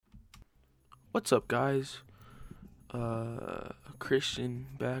What's up, guys? Christian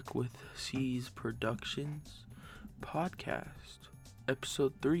back with C's Productions podcast,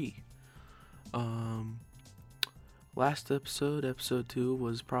 episode 3. Um, Last episode 2,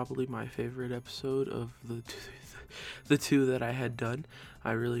 was probably my favorite episode of the two that I had done.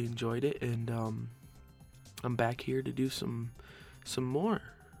 I really enjoyed it, and I'm back here to do some more.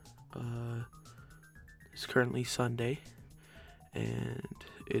 It's currently Sunday, and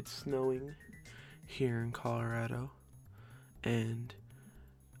it's snowing here in Colorado, and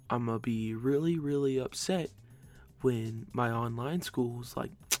I'm gonna be really, really upset when my online school's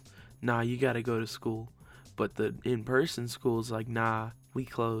like, nah, you gotta go to school, but the in-person school's like, nah, we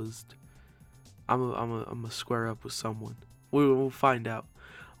closed. I'm a square up with someone. We'll find out.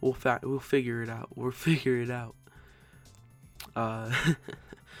 We'll figure it out. We'll figure it out. Uh,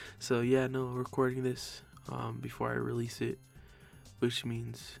 so yeah, no, recording this before I release it, which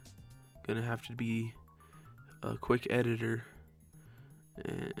means gonna have to be a quick editor.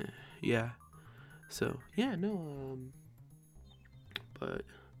 Yeah. So yeah, no. But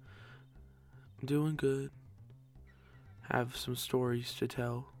I'm doing good. Have some stories to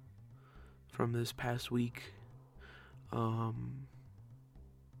tell from this past week.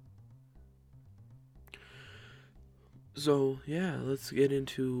 So yeah, let's get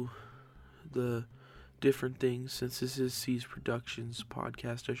into the different things. Since this is C's Productions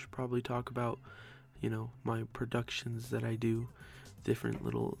podcast, I should probably talk about, my productions that I do, different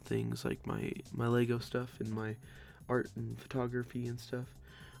little things like my Lego stuff and my art and photography and stuff.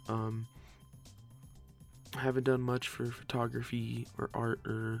 I haven't done much for photography or art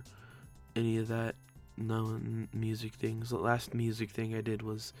or any of that. No music things. The last music thing I did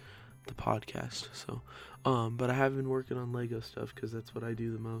was the podcast. So, but I have been working on Lego stuff because that's what I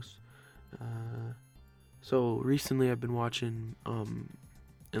do the most. So recently I've been watching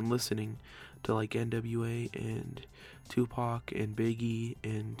and listening to like NWA and Tupac and Biggie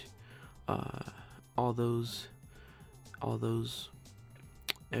and all those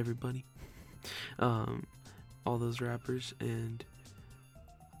everybody, all those rappers, and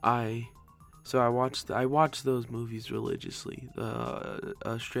I watched those movies religiously.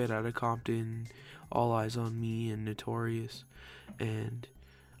 Straight Outta Compton, All Eyes on Me, and Notorious, and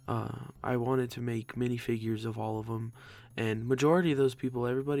I wanted to make minifigures of all of them, and majority of those people,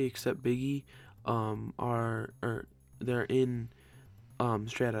 everybody except Biggie, they're in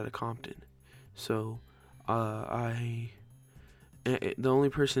Straight Outta Compton. So the only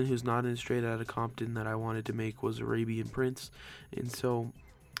person who's not in Straight Outta Compton that I wanted to make was Arabian Prince, and so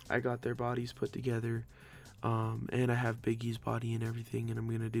I got their bodies put together, and I have Biggie's body and everything, and I'm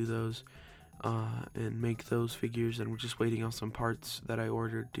gonna do those and make those figures, and we're just waiting on some parts that I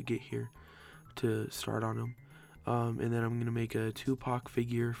ordered to get here to start on them. And then I'm gonna make a Tupac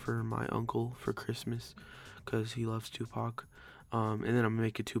figure for my uncle for Christmas, cause he loves Tupac. And then I'm gonna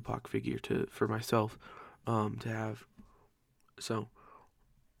make a Tupac figure for myself, to have. So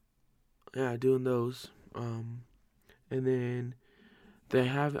yeah, doing those. And then I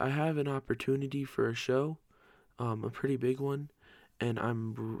have an opportunity for a show, a pretty big one, and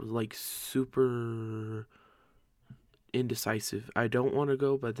I'm like super indecisive. I don't want to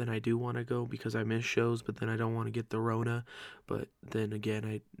go, but then I do want to go because I miss shows, but then I don't want to get the Rona, but then again,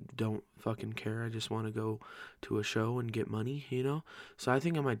 I don't fucking care. I just want to go to a show and get money. So I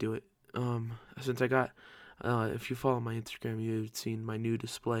think I might do it. Since I got, if you follow my Instagram, you've seen my new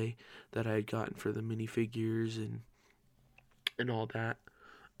display that I had gotten for the minifigures and all that.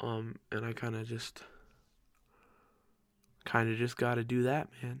 And I kind of just got to do that,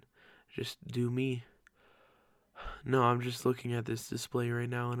 man. Just do me. No, I'm just looking at this display right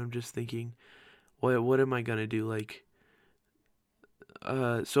now, and I'm just thinking, what am I gonna do? Like,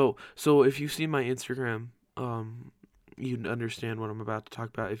 so if you see my Instagram, you'd understand what I'm about to talk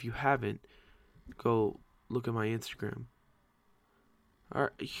about. If you haven't, go look at my Instagram.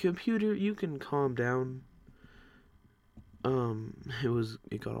 Our computer, you can calm down.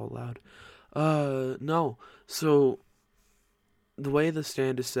 It got all loud. No. So the way the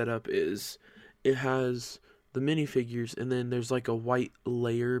stand is set up is it has the minifigures, and then there's like a white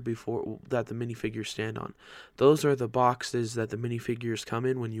layer before that the minifigures stand on. Those are the boxes that the minifigures come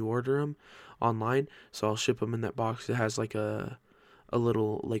in when you order them online. So I'll ship them in that box. It has like a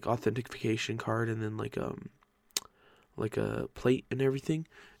little like authentication card, and then like a plate and everything.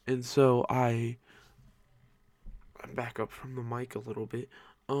 And so I back up from the mic a little bit.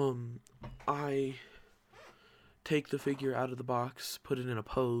 I take the figure out of the box, put it in a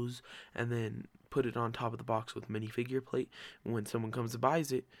pose, and then put it on top of the box with minifigure plate. When someone comes and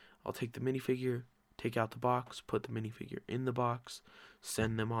buys it, I'll take the minifigure, take out the box, put the minifigure in the box,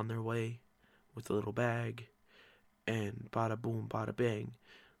 send them on their way with a little bag, and bada boom, bada bang.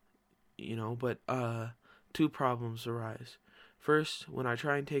 But two problems arise. First, when I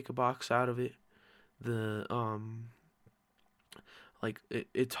try and take a box out of it, the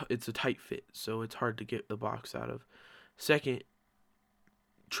it's a tight fit, so it's hard to get the box out of. Second,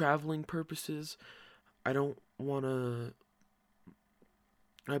 traveling purposes, I don't want to.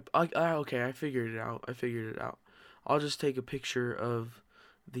 Okay, I figured it out. I'll just take a picture of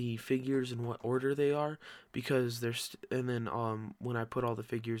the figures in what order they are, because and then when I put all the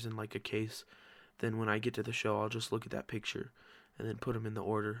figures in like a case, then when I get to the show, I'll just look at that picture and then put them in the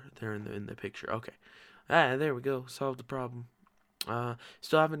order they're in the picture. Okay, there we go, solved the problem.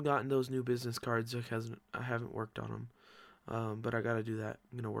 Still haven't gotten those new business cards because I haven't worked on them. But I gotta do that.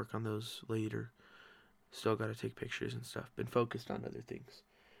 I'm gonna work on those later. Still gotta take pictures and stuff. Been focused on other things.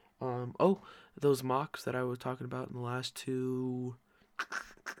 Those mocks that I was talking about in the last two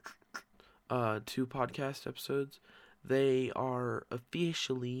podcast episodes, they are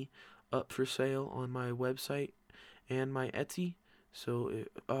officially up for sale on my website and my Etsy. So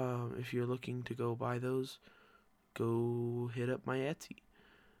if you're looking to go buy those, go hit up my Etsy.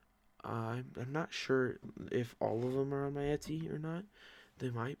 I'm not sure if all of them are on my Etsy or not. They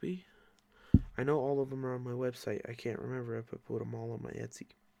might be. I know all of them are on my website. I can't remember if I put them all on my Etsy.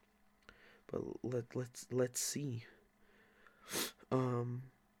 But let's see.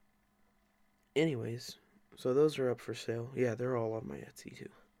 Anyways, so those are up for sale. Yeah, they're all on my Etsy too.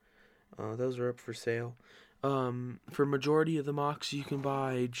 Those are up for sale. For majority of the mocks, you can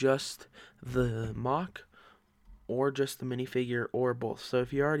buy just the mock, or just the minifigure, or both. So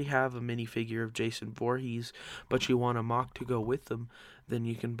if you already have a minifigure of Jason Voorhees, but you want a mock to go with them, then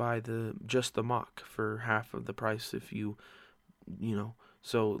you can buy just the mock for half of the price. If you know.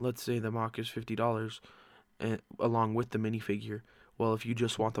 So let's say the mock is $50, along with the minifigure. Well, if you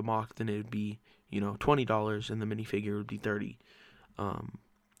just want the mock, then it would be $20, and the minifigure would be $30. And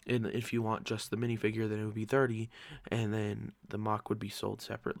if you want just the minifigure, then it would be $30, and then the mock would be sold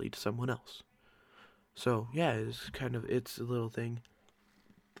separately to someone else. So yeah, it's a little thing.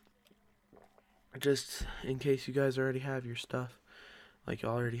 Just in case you guys already have your stuff, like you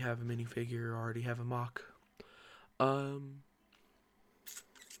already have a minifigure or already have a mock.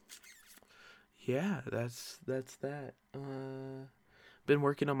 Yeah, that's that. Been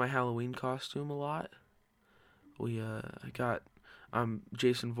working on my Halloween costume a lot. I'm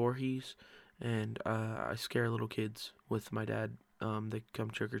Jason Voorhees, and I scare little kids with my dad. They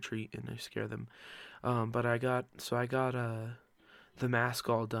come trick or treat, and I scare them. But I got the mask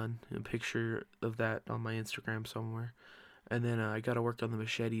all done, a picture of that on my Instagram somewhere, and then I gotta work on the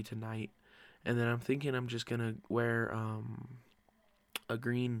machete tonight, and then I'm thinking I'm just gonna wear a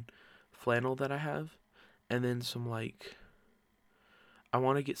green flannel that I have, and then some I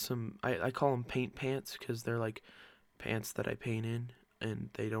want to get some, I call them paint pants, because they're like pants that I paint in,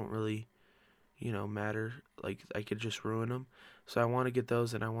 and they don't really matter, like I could just ruin them. So I want to get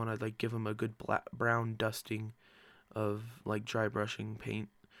those, and I want to give them a good brown dusting of dry brushing paint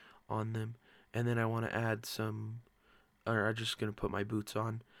on them, and then I want to add I'm just gonna put my boots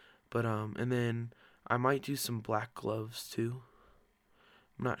on, but and then I might do some black gloves too.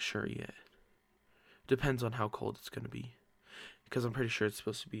 I'm not sure yet. Depends on how cold it's gonna be, because I'm pretty sure it's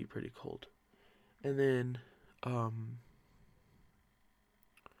supposed to be pretty cold. And then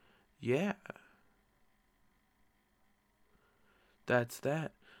yeah, that's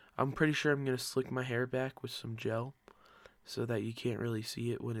that. I'm pretty sure I'm gonna slick my hair back with some gel, so that you can't really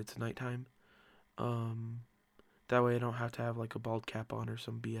see it when it's nighttime. That way I don't have to have a bald cap on or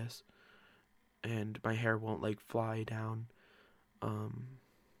some BS, and my hair won't fly down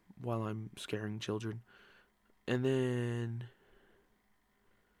while I'm scaring children. And then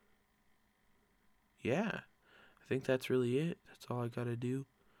yeah, I think that's really it. That's all I gotta do.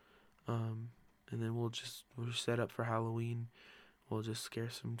 And then we'll set up for Halloween. We'll just scare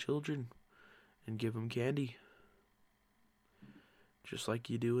some children and give them candy, just like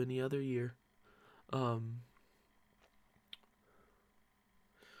you do any other year.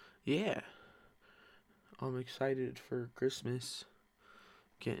 Yeah, I'm excited for Christmas.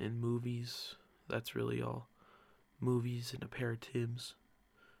 Getting movies. That's really all. Movies and a pair of Tims,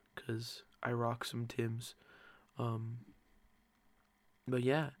 because I rock some Tims. But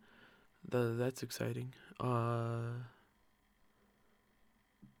yeah, that's exciting.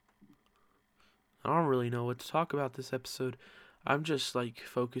 I don't really know what to talk about this episode. I'm just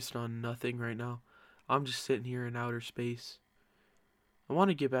focused on nothing right now. I'm just sitting here in outer space. I want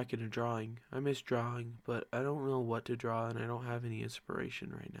to get back into drawing. I miss drawing, but I don't know what to draw, and I don't have any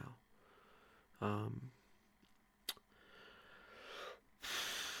inspiration right now.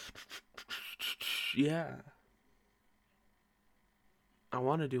 Yeah, I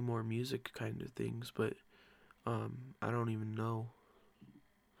want to do more music kind of things, but I don't even know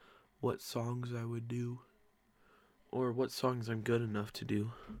what songs I would do or what songs I'm good enough to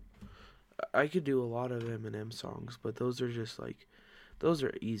do. I could do a lot of Eminem songs, but those are just like those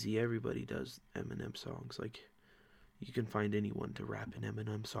are easy. Everybody does Eminem songs. Like you can find anyone to rap an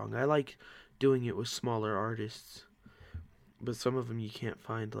Eminem song. I like doing it with smaller artists, but some of them you can't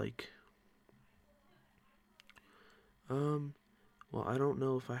find. Like well, I don't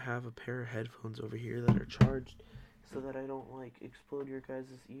know if I have a pair of headphones over here that are charged, so that I don't like explode your guys'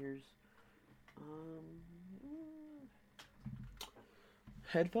 ears.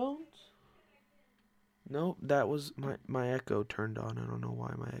 Headphones? Nope, that was my echo turned on. I don't know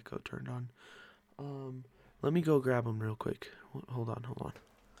why my echo turned on. Let me go grab them real quick. Hold on.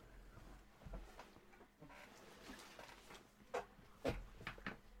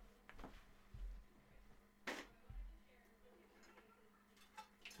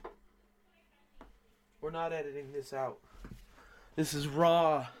 We're not editing this out. This is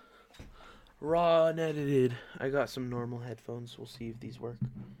raw unedited. I got some normal headphones. We'll see if these work.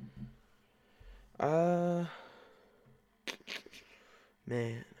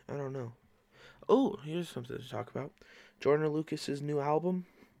 Man, I don't know. Oh, here's something to talk about. Joyner Lucas's new album.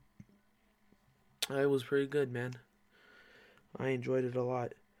 It was pretty good, man. I enjoyed it a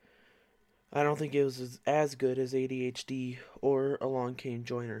lot. I don't think it was as good as ADHD or Along Came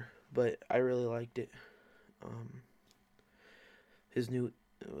Joyner, but I really liked it. His new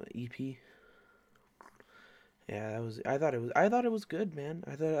EP. Yeah, that was. I thought it was good, man.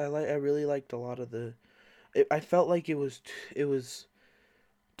 I really liked a lot of the. I felt like it was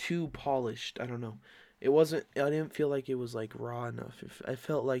too polished. I don't know. It wasn't. I didn't feel like it was like raw enough. I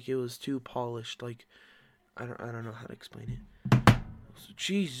felt like it was too polished. Like I don't know how to explain it.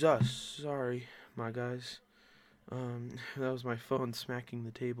 Jesus, sorry, my guys. That was my phone smacking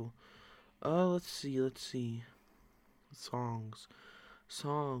the table. Let's see. Songs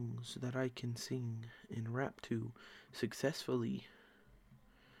that I can sing and rap to successfully.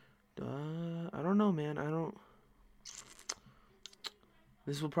 I don't know, man.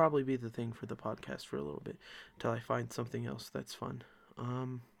 This will probably be the thing for the podcast for a little bit till I find something else that's fun.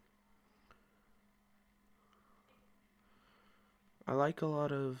 I like a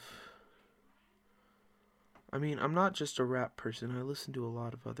lot of. I mean, I'm not just a rap person. I listen to a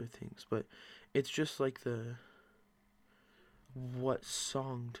lot of other things, but it's just like what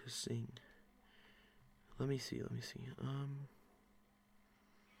song to sing. Let me see.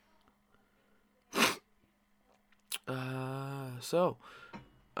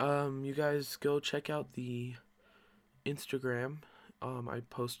 You guys go check out the Instagram. I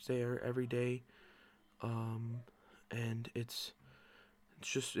post there every day. And it's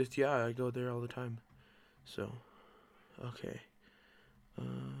yeah, I go there all the time. So, okay.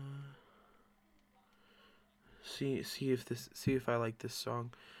 See if I like this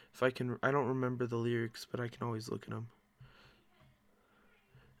song. If I can, I don't remember the lyrics, but I can always look at them.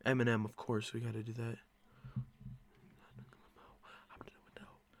 Eminem, of course, we gotta do that.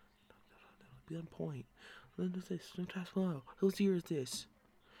 Be on point. Whose ear is this?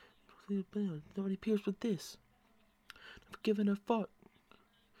 Nobody appears with this. Never giving a fuck.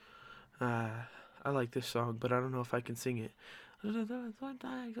 I like this song, but I don't know if I can sing it. Grab,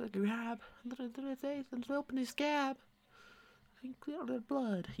 open his scab. Clear the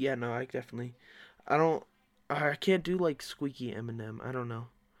blood. Yeah, no, I definitely. I can't do like squeaky Eminem. I don't know.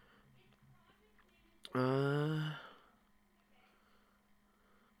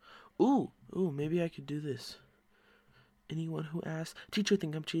 Maybe I could do this. Anyone who asks, teacher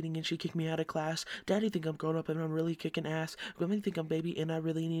think I'm cheating and she kicked me out of class. Daddy think I'm grown up and I'm really kicking ass. Grandma think I'm baby and I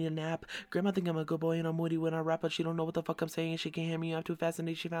really need a nap. Grandma think I'm a good boy and I'm witty when I rap, but she don't know what the fuck I'm saying. She can't hear me, I'm too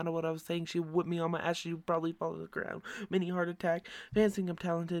fascinated. She found out what I was saying. She whipped me on my ass. She probably fall to the ground. Mini heart attack. Fans think I'm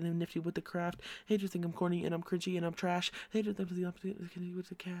talented and nifty with the craft. Haters think I'm corny and I'm cringy and I'm trash. Haters think I'm the opposite with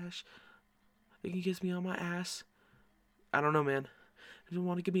the cash. They can kiss me on my ass. I don't know, man. They don't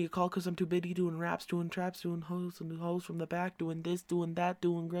want to give me a call because I'm too busy doing raps, doing traps, doing hoes and hoes from the back, doing this, doing that,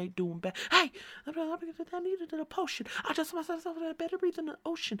 doing great, doing bad. Hey! I needed a potion. I just myself I better breathe in the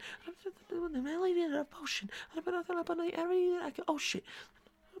ocean. I needed a potion. Oh shit.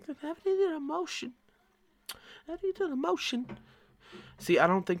 I needed a motion. I needed a motion. See, I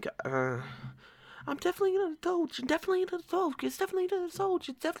don't think I'm definitely gonna indulge. Definitely gonna indulge. It's definitely gonna indulge.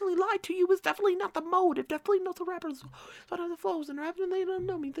 It's definitely lied to you. It's definitely not the mode. It definitely not the rappers. It's not the flows. And rappers, they don't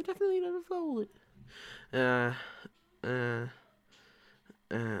know me. They definitely don't flow it.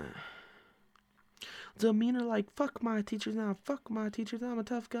 demeanor like, fuck my teachers now, fuck my teachers, I'm a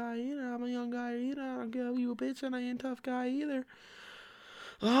tough guy, I'm a young guy, I don't give you a bitch, and I ain't a tough guy either.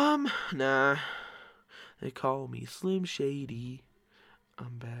 Nah. They call me Slim Shady.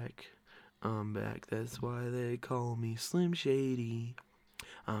 I'm back. That's why they call me Slim Shady.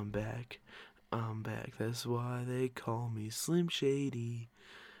 I'm back. That's why they call me Slim Shady.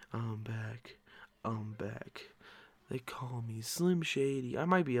 I'm back. They call me Slim Shady. I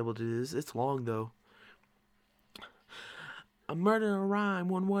might be able to do this. It's long, though. A murder a rhyme,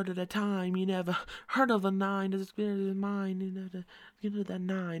 one word at a time. You never heard of a 9 that's better than mine. You know that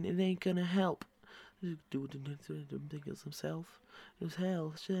 9, it ain't gonna help. Do it think of himself. It was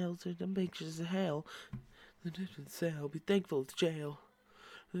hell. Them pictures of hell. Cell. Be thankful it's jail.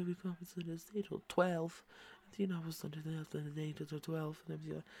 We promised to the state till 12. I was under the day till 12.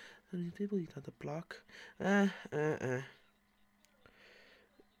 And people eat on the block.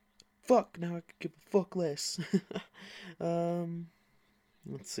 Fuck, now I could give a fuck less.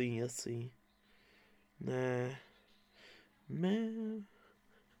 Let's see. Nah. Man.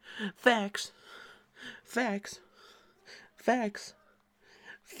 Facts.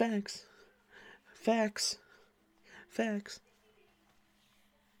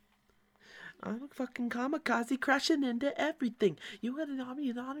 I'm a fucking kamikaze crashing into everything. You had an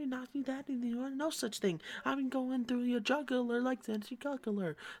army, not me that, and you are no such thing. I've been going through your jugular like Sensi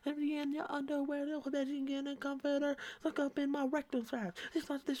Cuckler. Every in your underwear, little bedding in a comforter. Look up in my rectum strap. It's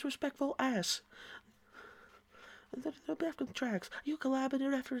not disrespectful ass. The after the tracks. You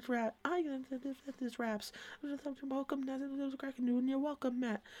collaborate after this rap. I get this raps. Welcome, there's a cracking new and you're welcome,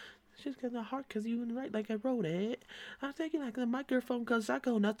 Matt. She's got a heart cause you write like I wrote it. I'm taking like the microphone cause I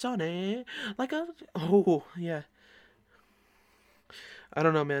go nuts on it. Oh, yeah. I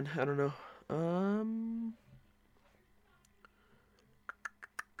don't know, man. I don't know.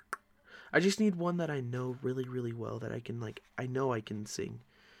 I just need one that I know really, really well that I can I know I can sing.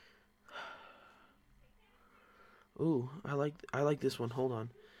 Ooh, I like this one. Hold on.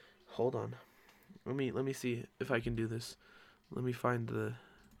 Let me see if I can do this. Let me find the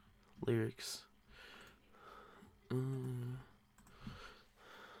lyrics.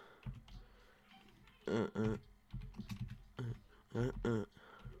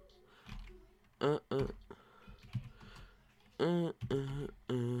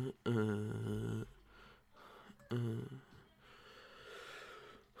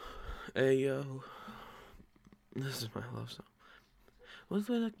 Hey yo. This is my love song. Was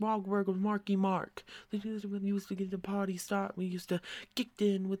like Markberg with Marky Mark. When we used to get the party start, we used to kicked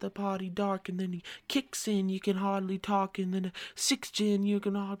in with the party dark, and then he kicks in, you can hardly talk, and then 6 gin, you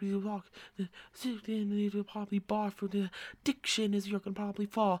can hardly walk. The 6 gin, you probably barf for the addiction is you can probably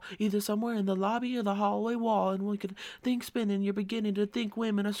fall either somewhere in the lobby or the hallway wall, and we can think spinning. You're beginning to think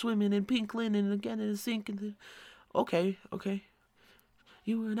women are swimming in pink linen, and again it's sinking. Okay.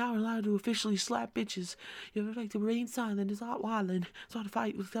 You are now allowed to officially slap bitches. You have like the rain silent, it's not wildin'. It's not a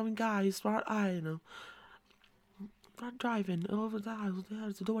fight with some guys, smart eye, Start driving over the aisles,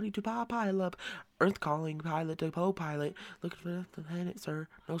 there's the 22 pile up. Earth calling, pilot to pilot. Looking for the planet, sir.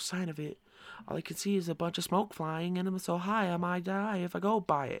 No sign of it. All I can see is a bunch of smoke flying, and I'm so high I might die if I go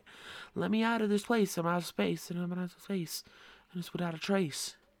by it. Let me out of this place, I'm out of space, and I'm out of space. And it's without a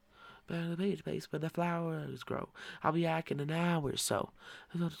trace. The page place where the flowers grow. I'll be back in an hour or so.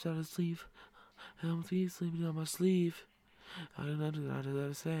 I thought I was sleeve. I'm sleeping on my sleeve. I don't know what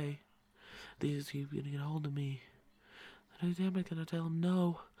to say. These keep getting a hold of me. And I'm gonna tell them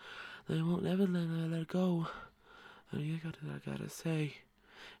no. They won't never let go. And I gotta say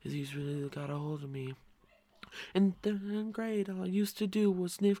is he's really got a hold of me. In third grade, all I used to do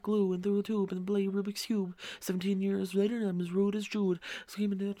was sniff glue and through a tube and play Rubik's Cube. 17 years later, I'm as rude as Jude,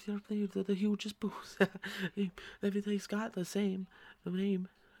 screaming at the hugest booth. Everything's got the same name.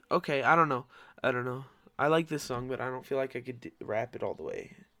 Okay, I don't know. I like this song, but I don't feel like I could rap it all the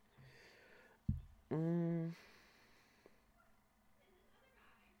way.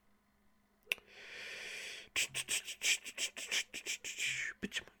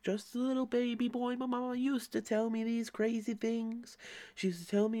 Just a little baby boy, my mama used to tell me these crazy things. She used to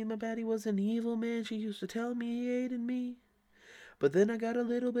tell me my daddy was an evil man. She used to tell me he hated me. But then I got a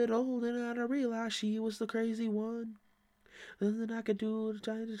little bit old and I realized she was the crazy one. Nothing I could do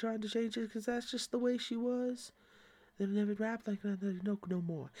trying to change it, cause that's just the way she was. They never rap like that no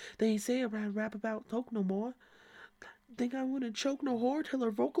more. They ain't say a rap about Coke no more. Think I wouldn't choke no whore till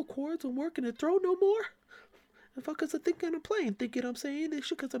her vocal cords won't work in her throat no more? The fuckers are thinking I'm playing, thinking I'm saying this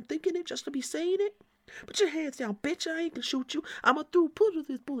shit cause I'm thinking it just to be saying it. Put your hands down, bitch, I ain't gonna shoot you. I'ma put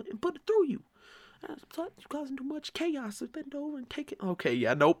this bullet and put it through you. You're causing too much chaos. So bend over and take it. Okay,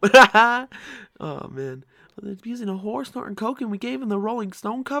 yeah, nope. Oh, man. Using a horse, snorting coke, and we gave him the Rolling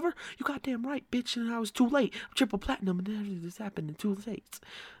Stone cover? You goddamn right, bitch, and I was too late. I'm triple platinum, and this happened in 2 days.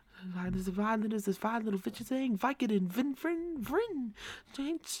 There's this fine little bitch saying, Vicodin, Vrin,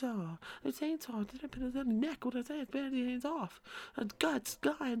 chainsaw, the chainsaw, did I put it on the neck? What I say, it's barely hands off. Guts,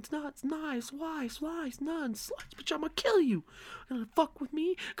 guns, nuts, knives, slice, nuns, slice, bitch, I'ma kill you. You gonna fuck with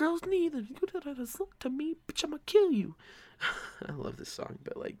me? Girls neither. You gotta look to me, bitch, I'ma kill you. I love this song,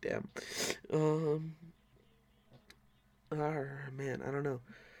 but like, damn. Man, I don't know.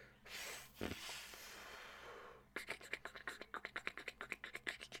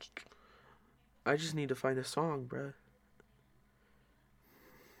 I just need to find a song, bruh.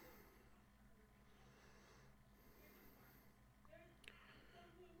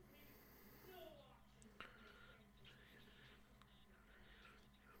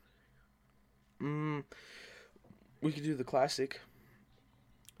 We could do the classic.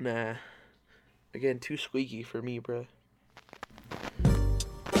 Nah. Again, too squeaky for me, bruh.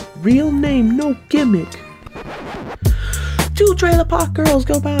 Real name, no gimmick. 2 trailer park girls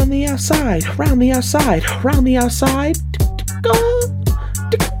go round the outside, round the outside, round the outside.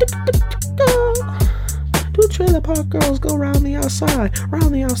 2 trailer park girls go round the outside,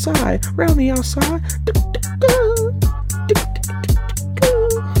 round the outside, round the outside.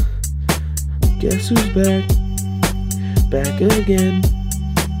 Guess who's back? Back again.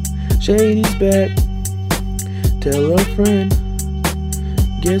 Shady's back. Tell a friend.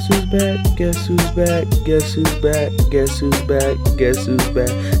 Guess who's back? Guess who's back? Guess who's back? Guess who's back? Guess who's back?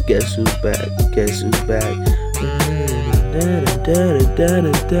 Guess who's back? Guess who's back?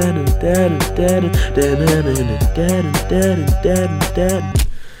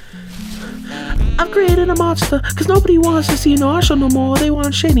 I've created a monster, cause nobody wants to see Narsha no more. They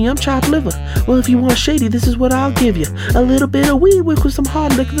want Shady, I'm chopped liver. Well, if you want Shady, this is what I'll give you. A little bit of weed with some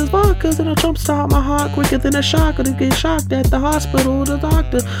hard liquor, there's vodkas, and I'll jumpstart my heart quicker than a shark. To get shocked at the hospital, the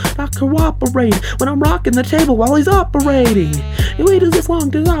doctor not cooperating when I'm rocking the table while he's operating. You waited this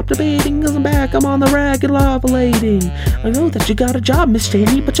long to stop debating, cause I'm back, I'm on the rag and lovelating. I know that you got a job, Miss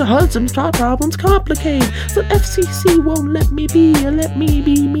Shady, but your husband's problems complicate. So FCC won't let me be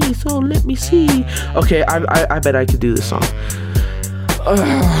me, so let me see. Okay, I bet I could do this song.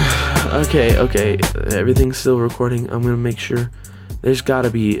 Okay, everything's still recording. I'm gonna make sure. There's gotta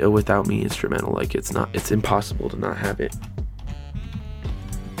be a Without Me instrumental. Like, it's impossible to not have it.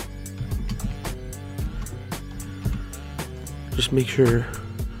 Just make sure.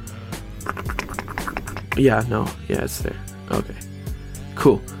 Yeah, it's there. Okay,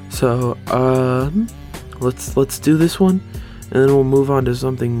 cool. So, let's do this one, and then we'll move on to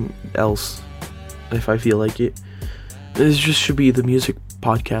something else if I feel like it. This just should be the music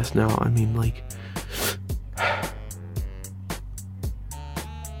podcast now. I mean, like,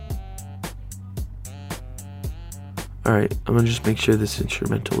 alright, I'm gonna just make sure this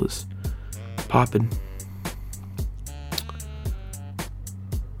instrumental is popping.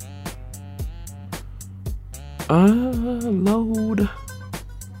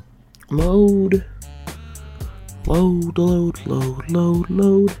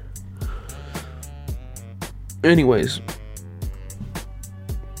 Load. Anyways,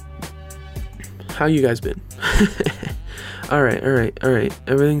 how you guys been? Alright.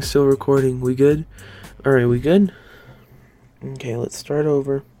 Everything's still recording. We good? Alright, we good? Okay, let's start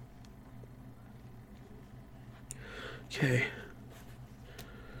over. Okay.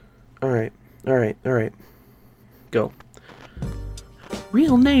 Alright. Go.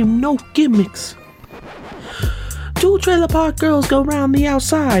 Real name, no gimmicks. 2 trailer park girls go round the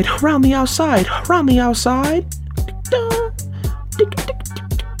outside, round the outside, round the outside.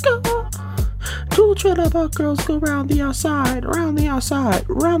 2 trailer park girls go round the outside, round the outside,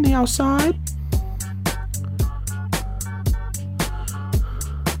 round the outside.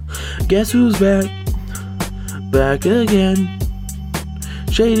 Guess who's back? Back again.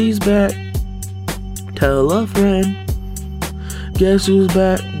 Shady's back. Tell a friend. Guess who's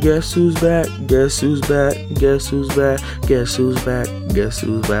back? Guess who's back? Guess who's back? Guess who's back? Guess who's back? Guess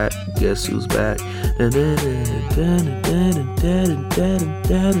who's back? Guess who's back?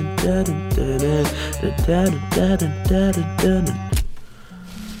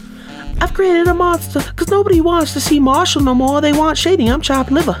 I've created a monster, cause nobody wants to see Marshall no more. They want Shady, I'm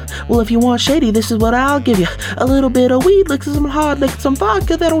chopped liver. Well, if you want Shady, this is what I'll give you. A little bit of weed, like some hard, like some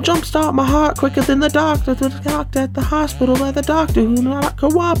vodka that'll jumpstart my heart quicker than the doctor at the hospital, at the doctor who not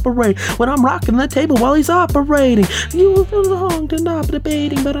cooperate when I'm rocking the table while he's operating. You were wrong to not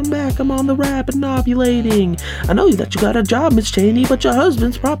debating, but I'm back, I'm on the rapid ovulating. I know that you got a job, Miss Cheney, but your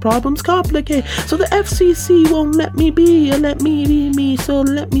husband's problems complicate. So the FCC won't let me be, or let me be me, so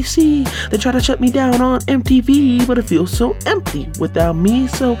let me see. They try to shut me down on MTV, but it feels so empty without me.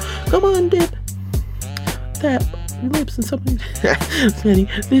 So come on, dip, tap your lips and something.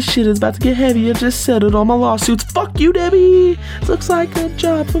 Smitty, this shit is about to get heavy. I just settled all my lawsuits. Fuck you, Debbie. Looks like a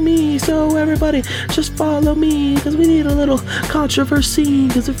job for me. So everybody, just follow me, cause we need a little controversy,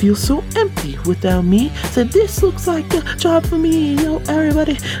 cause it feels so empty without me. Said this looks like a job for me. Yo,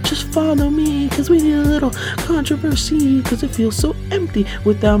 everybody, just follow me, cause we need a little controversy, cause it feels so empty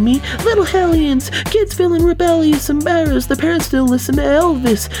without me. Little hellions, kids feeling rebellious, embarrassed. The parents still listen to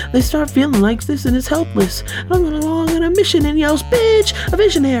Elvis. They start feeling like this and it's helpless. I'm gonna on a mission and yells, bitch, a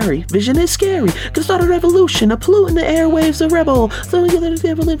visionary. Vision is scary. Could start a revolution, a polluting the airwaves, a rebel. So I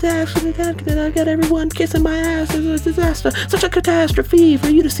got everyone kissing my ass. It's a disaster. Such a catastrophe for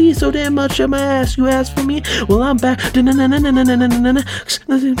you to see so damn much of my ass. You asked for me? Well, I'm back. Tune in and under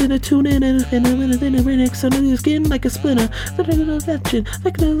your skin like a splinter.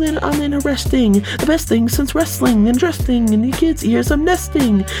 I'm interesting. The best thing since wrestling and dressing in your kids' ears. I'm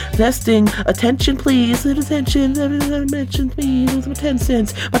nesting. Attention, please. Attention. Mentioned me with my 10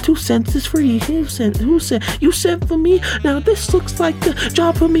 cents. My 2 cents is free. Who sent? You sent for me? Now this looks like a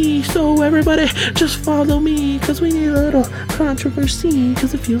job for me. So everybody just follow me, cause we need a little controversy,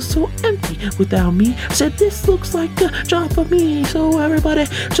 cause it feels so empty without me. Said this looks like a job for me. So everybody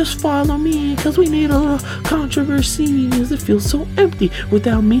just follow me, cause we need a little controversy, cause it feels so empty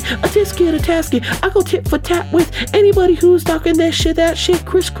without me. A tisket, a tasket. I go tit for tat with anybody who's talking that shit.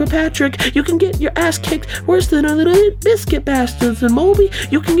 Chris Kirkpatrick, you can get your ass kicked worse than a little biscuit bastards. And Moby,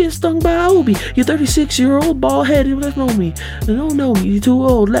 you can get stung by Obi. You 36-year-old bald head, you don't know me. Don't know me, you're too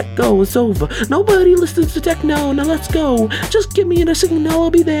old, let go, it's over. Nobody listens to techno, now let's go. Just give me a signal, I'll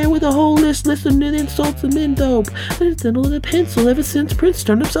be there with a whole list, listening to insults and then dope. I've done with a pencil ever since Prince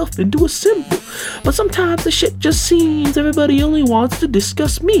turned himself into a symbol. But sometimes the shit just seems everybody only wants to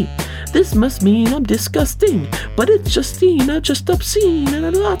discuss me. This must mean I'm disgusting, but it's Justine, not just obscene. And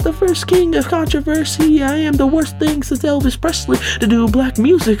I'm not the first king of controversy. I am the worst thing since Elvis Presley to do black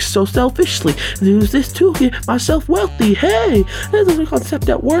music so selfishly. Use this to get myself wealthy. Hey, there's a concept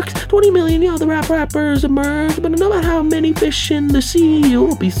that works. 20 million other rappers emerge, but no matter how many fish in the sea,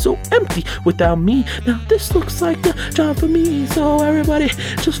 it'll be so empty without me. Now this looks like a job for me, so everybody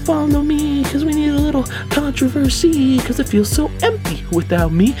just follow me, cause we need a little controversy, cause it feels so empty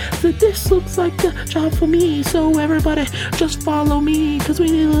without me. So this looks like a job for me, so everybody just follow me, cause we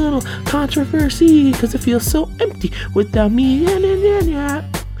need a little controversy, cause it feels so empty without me. La la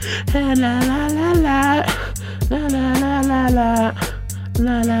la la la la la la la la la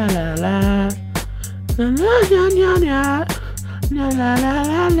la la la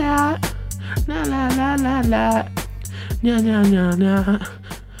la la la la.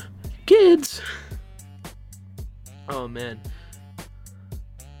 Kids. Oh man,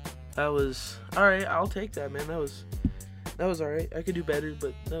 that was all right. I'll take that, man. That was all right. I could do better,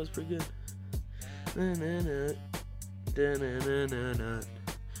 but that was pretty good.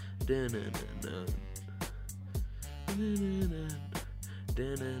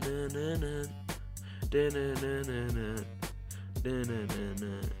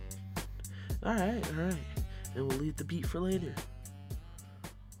 All right, and we'll leave the beat for later.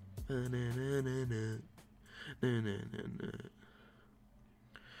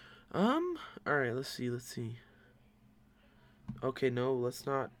 All right, let's see. Okay, no, let's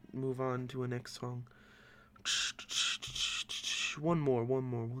not move on to a next song. One more.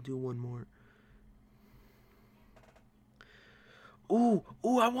 We'll do one more. Ooh,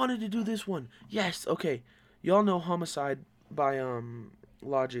 I wanted to do this one. Yes, okay. Y'all know Homicide by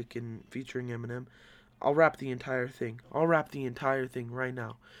Logic and featuring Eminem. I'll rap the entire thing right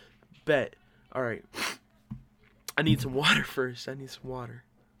now. Bet. All right. I need some water first. All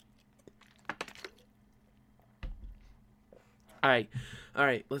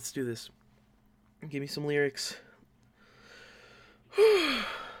right, let's do this. Give me some lyrics.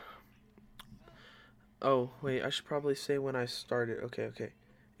 Oh, wait, I should probably say when I started. Okay.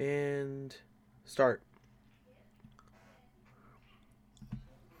 And start.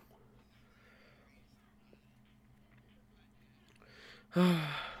 I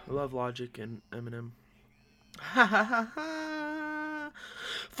love Logic and Eminem.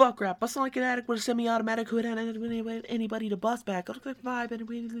 Fuck rap. Bustin' like an addict with a semi-automatic who had anybody to bust back. Go to click vibe and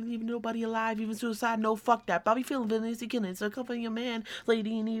leave nobody alive, even suicide. No, fuck that. Bobby feeling villains, he killing. So comforting your man,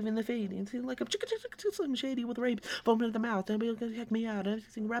 lady, and even the fading. Seem like I'm slim shady with rape, foaming at the mouth. Anybody gonna check me out?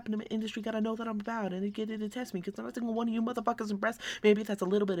 Everything rapping in the industry, gotta know that I'm about. And they get it to test me, cause not a single one of you motherfuckers impressed. Maybe that's a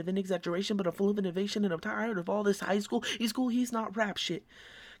little bit of an exaggeration, but I'm full of innovation, and I'm tired of all this high school. He's not rap shit.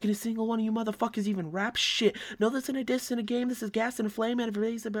 Can a single one of you motherfuckers even rap shit? No, this in a diss in a game. This is gas in a flame. And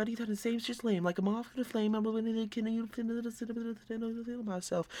everybody's about each other the same shit's lame. Like I'm off in a flame. I'm living in a kidding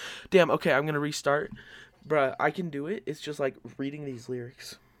myself. Damn, okay, I'm gonna restart. Bruh, I can do it. It's just like reading these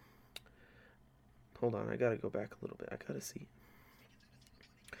lyrics. Hold on, I gotta go back a little bit. I gotta see.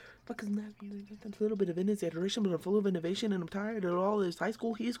 Fuck is that? That's a little bit of an exaggeration, but I'm full of innovation, and I'm tired of all this high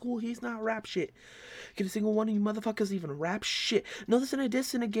school. He's not rap shit. Can a single one of you motherfuckers even rap shit? No, this in a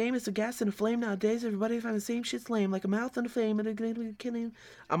diss in a game. It's a gas in a flame nowadays. Everybody find the same shit's lame, like a mouth in a flame and a killing.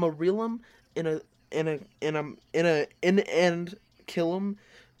 I'm a real 'em and kill 'em.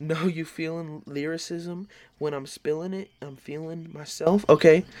 No, you feeling lyricism when I'm spilling it? I'm feeling myself.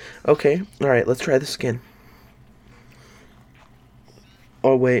 Okay. All right, let's try this again.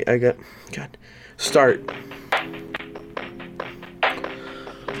 Oh wait, God. Start.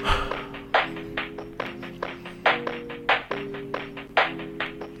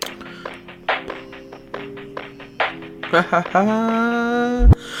 Ha ha ha.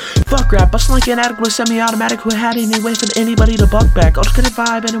 Fuck rap, bustin' like an addict with semi-automatic who had any way for anybody to buck back. I'll just get a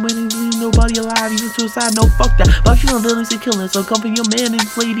vibe and leave nobody alive, even suicide, no fuck that. But you know villains and killing, so come for your man and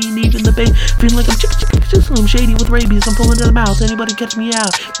his lady and even the babe. Feeling like I'm slim shady with rabies, I'm pulling to the mouth, anybody catch me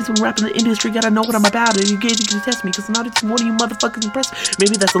out. Since I'm rapping the industry, gotta know what I'm about. And you can test me, cause I'm not even one of you motherfuckers impressed.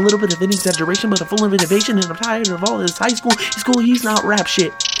 Maybe that's a little bit of an exaggeration, but I'm full of innovation, and I'm tired of all this high school. He's not rap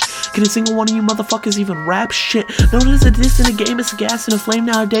shit. Can a single one of you motherfuckers even rap shit? No, there's a diss in a game, it's a gas in a flame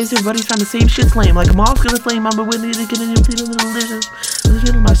nowadays. Everybody's trying the same shit's lame. Like I'm off gonna flame, I'm a winning to get in and feeling delicious. I'm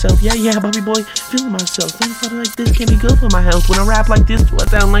feeling myself, yeah, Bobby boy, feeling myself. Something like this can be good for my health. When I rap like this, do I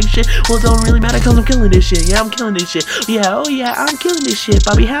sound like shit? Well, it don't really matter cause I'm killing this shit. Yeah, I'm killing this shit. Yeah, I'm killing this shit.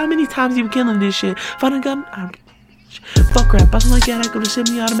 Bobby, how many times you been killing this shit? Find a gun, fuck rap, bustin' like that, I go to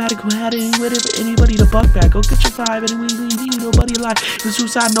semi-automatic who had anybody to buck back. Go get your vibe and leave nobody alive. The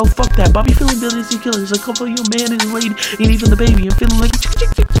suicide, no fuck that. Bobby feeling billions, you killers. So come for your man and his lady, and even the baby. I'm feeling like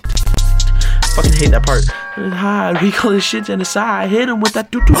fucking hate that part. We call this shit genocide. Hit him with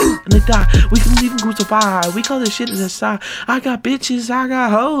that doo-doo and they die. We can leave them crucified. We call this shit genocide. I got bitches, I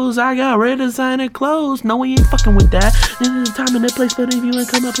got hoes, I got red designer clothes. No, we ain't fucking with that. There's a time and a place, but if you ain't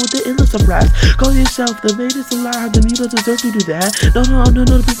come up with the illest of raps, call yourself the latest alive, then you don't deserve to do that. No,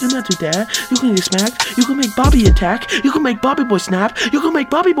 please do not do that. You can get smacked. You can make Bobby attack. You can make Bobby boy snap. You can make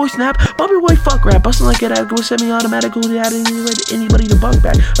Bobby boy snap. Bobby boy fuck rap. Bustin' like that, go semi-automatic. Who had anybody to bug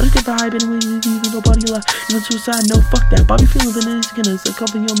back. I just get the hype and leave nobody alive. Even suicide, no fuck that. Bobby feeling vanilla skin, so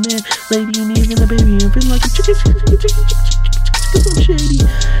cover your man, lady, and even the baby. I'm feeling like a chicken, shady.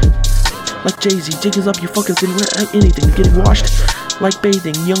 Like Jay-Z, jiggers up your fuckers and anything, getting washed like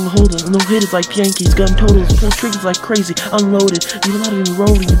bathing. Young holders, no hitters like Yankees, gun totals, pull triggers like crazy, unloaded. You lot of you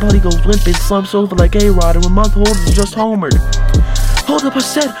rolling, your body goes limp and slumps over like A-Rod, and a month holders just homered. Hold up, I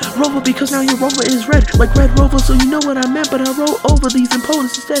said Rover because now your Rover is red, like Red Rover, so you know what I meant. But I roll over these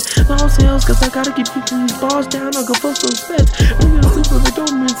opponents instead. My whole sales, cause I gotta keep keeping these bars down. I'll go bust those feds. When you're super, the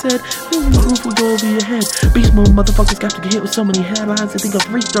Doberman said, maybe the roof will go over your head. Beast mode motherfuckers got to get hit with so many headlines. I think of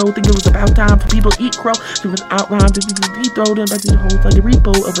free throw, think it was about time for people to eat crow. Doing outrhymes, if you can eat throw, then back to the holes like a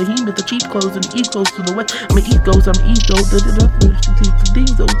repo, a behemoth, the cheap clothes, and the east coast to the west. I'm an east coast, I'm the east coast, the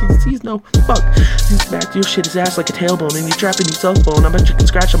seas, no fuck. Back to your shit is ass like a tailbone, and you're trapping your cell phone. I'm a chicken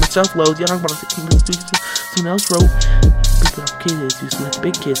scratch on myself loads. Y'all don't want to someone else wrote. People have kids, used to let the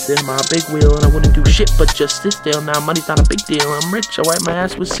big kids sit on my big wheel, and I wouldn't do shit but just sit still. Now money's not a big deal. I'm rich, I wipe my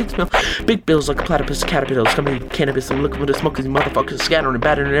ass with 6 mil. Big bills like a platypus, caterpillars, coming to cannabis, and looking for the smokers, you motherfuckers, scattering and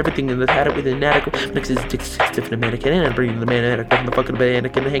battering and everything, and they've had it with an inadequate. Next is dicks, stiffing a mannequin, and I'm bringing the man addict in the fucking banana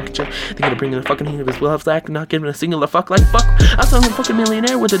in the handkerchief. They're gonna bring in the fucking hand of his gloves, like not giving a singular fuck like fuck. I saw him fucking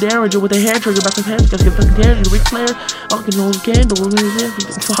millionaire with a derringer with a hair trigger back his hands, gotta get fucking hair, the Ric Flair, I can hold a candle, and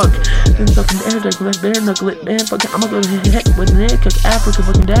fuck. Then fucking air duck, like bare knuckle it, man, fuck. I'm gonna go to heck with an egg, cook Africa,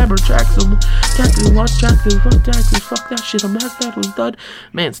 fucking dabber, tracks, watch tracks, fuck taxes, fuck that shit, I'm not that was done.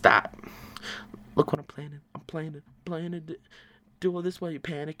 Man, stop. Look what I'm planning. I'm planning to do all this while you're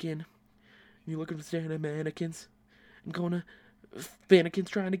panicking. You're looking for staring at mannequins. I'm going to Fannikins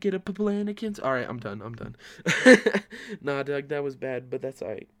trying to get up Paplanikins. Alright, I'm done. Nah, Doug, that was bad, but that's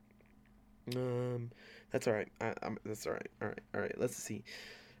alright. That's alright. That's alright. Alright, let's see.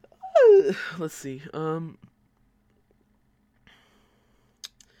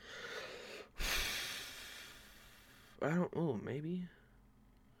 I don't. Oh, maybe.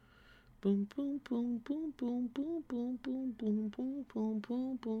 Boom, boom, boom, boom, boom, boom, boom, boom, boom, boom, boom,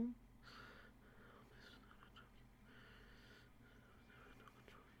 boom, boom.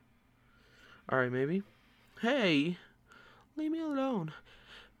 All right, maybe. Hey, leave me alone.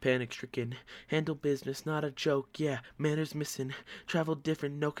 Panic stricken, handle business, not a joke, yeah, manners missing, travel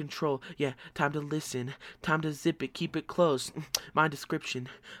different, no control, yeah, time to listen, time to zip it, keep it closed, my description,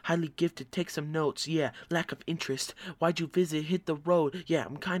 highly gifted, take some notes, yeah, lack of interest, why'd you visit, hit the road, yeah,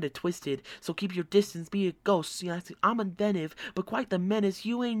 I'm kinda twisted, so keep your distance, be a ghost, yeah, I'm inventive, but quite the menace,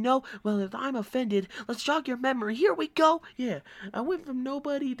 you ain't know, well, if I'm offended, let's jog your memory, here we go, yeah, I went from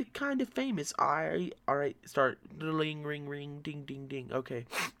nobody to kinda famous, alright, start, ring, ring, ring, ding, ding, ding, okay.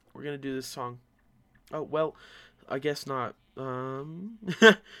 We're gonna do this song. Oh well, I guess not.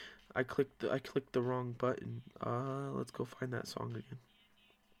 I clicked the wrong button. Let's go find that song again.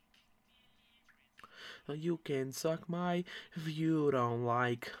 You can suck my if you don't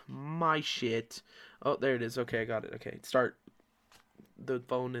like my shit. Oh, there it is. Okay, I got it. Okay, start the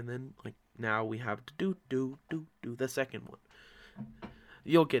phone and then like now we have to do the second one.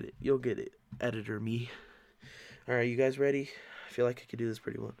 You'll get it. Editor me. All right, you guys ready? I feel like I could do this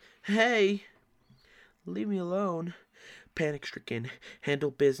pretty well. Hey, leave me alone. Panic stricken, handle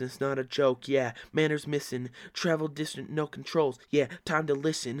business, not a joke, yeah, manners missing, travel distant, no controls, yeah, time to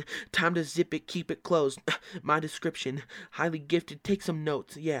listen, time to zip it, keep it closed, my description, highly gifted, take some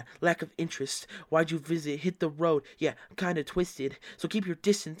notes, yeah, lack of interest, why'd you visit, hit the road, yeah, kinda twisted, so keep your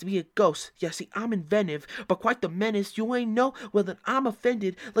distance, be a ghost, yeah, see, I'm inventive, but quite the menace, you ain't know, well then I'm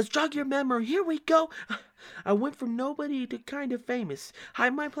offended, let's jog your memory, here we go. I went from nobody to kind of famous.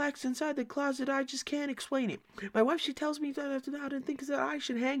 Hide my plaques inside the closet, I just can't explain it. My wife, she tells me that and thinks that I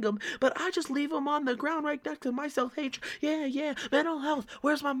should hang them, but I just leave them on the ground right next to my self-hatred. Yeah, mental health.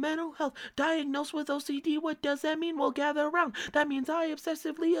 Where's my mental health? Diagnosed with OCD, what does that mean? Well, gather around. That means I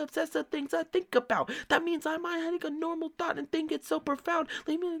obsessively obsess the things I think about. That means I might have a normal thought and think it's so profound.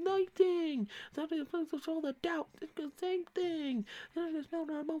 Leave me nothing. Something puts all the doubt. It's the same thing.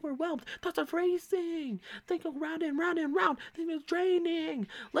 I'm overwhelmed. Thoughts are racing. Think round and round and round. Think it's draining.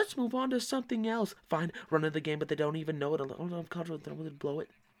 Let's move on to something else. Fine, run of the game, but they don't even know it. I'm confident that I'm gonna blow it.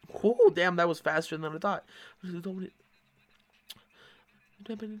 Oh, damn, that was faster than I thought.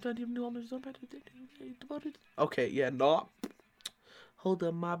 Okay, yeah, no. Hold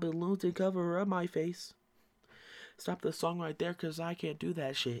up my balloons and cover up my face. Stop the song right there, because I can't do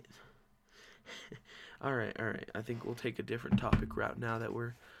that shit. Alright. I think we'll take a different topic route now that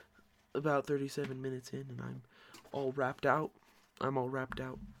we're about 37 minutes in and I'm all wrapped out.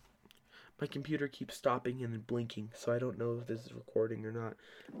 My computer keeps stopping and blinking, so I don't know if this is recording or not,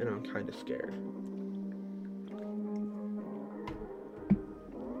 and I'm kind of scared.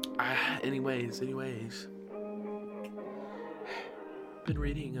 Anyways. Been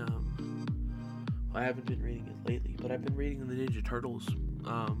reading, I haven't been reading it lately, but I've been reading the Ninja Turtles,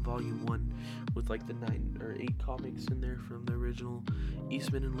 volume 1, with like the 9 or 8 comics in there from the original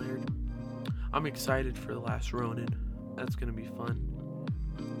Eastman and Laird. I'm excited for The Last Ronin. That's gonna be fun.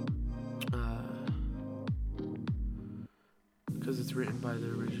 Because it's written by the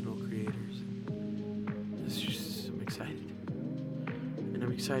original creators. I'm excited. And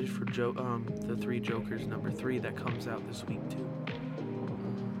I'm excited for the Three Jokers number 3 that comes out this week too.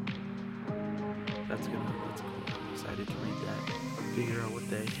 That's cool. I'm excited to read that. Figure out what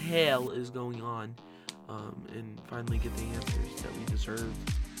the hell is going on. And finally get the answers that we deserve.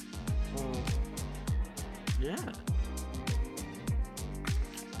 Yeah.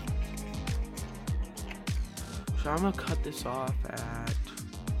 So I'm gonna cut this off at...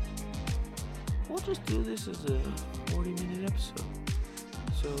 We'll just do this as a 40-minute episode.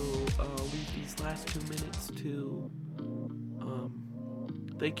 So leave these last 2 minutes to...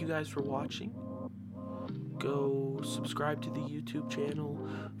 thank you guys for watching. Go subscribe to the YouTube channel.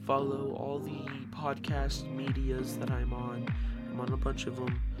 Follow all the podcast medias that I'm on. I'm on a bunch of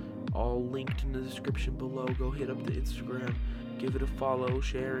them. All linked in the description below. Go hit up the Instagram. Give it a follow.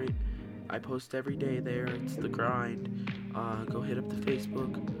 Share it. I post every day there. It's the grind. Go hit up the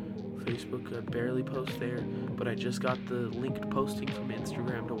Facebook. I barely post there, but I just got the linked posting from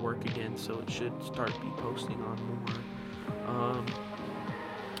Instagram to work again, so it should start be posting on more.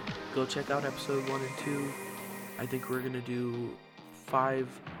 Go check out episode 1 and 2. I think we're gonna do 5,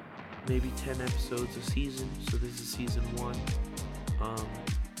 maybe 10 episodes a season, so this is season 1.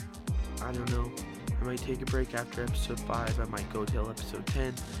 I don't know. I might take a break after episode 5. I might go till episode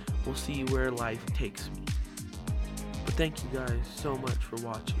 10. We'll see where life takes me. But thank you guys so much for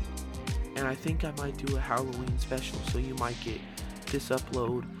watching. And I think I might do a Halloween special, so you might get this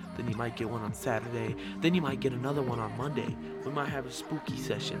upload Then you might get one on Saturday. Then you might get another one on Monday. We might have a spooky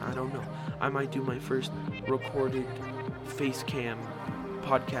session. I don't know. I might do my first recorded face cam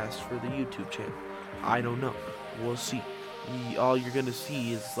podcast for the YouTube channel. I don't know. We'll see. All you're gonna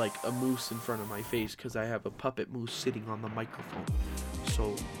see is like a moose in front of my face because I have a puppet moose sitting on the microphone.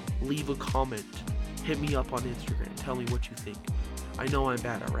 So leave a comment. Hit me up on Instagram. Tell me what you think. I know I'm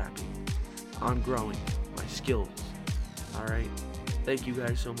bad at rapping. I'm growing my skills. Alright? Thank you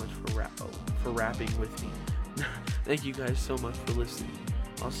guys so much for rapping with me. Thank you guys so much for listening.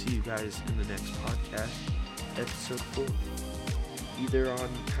 I'll see you guys in the next podcast, episode 4. Either on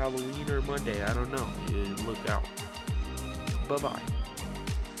Halloween or Monday, I don't know. Look out. Bye-bye.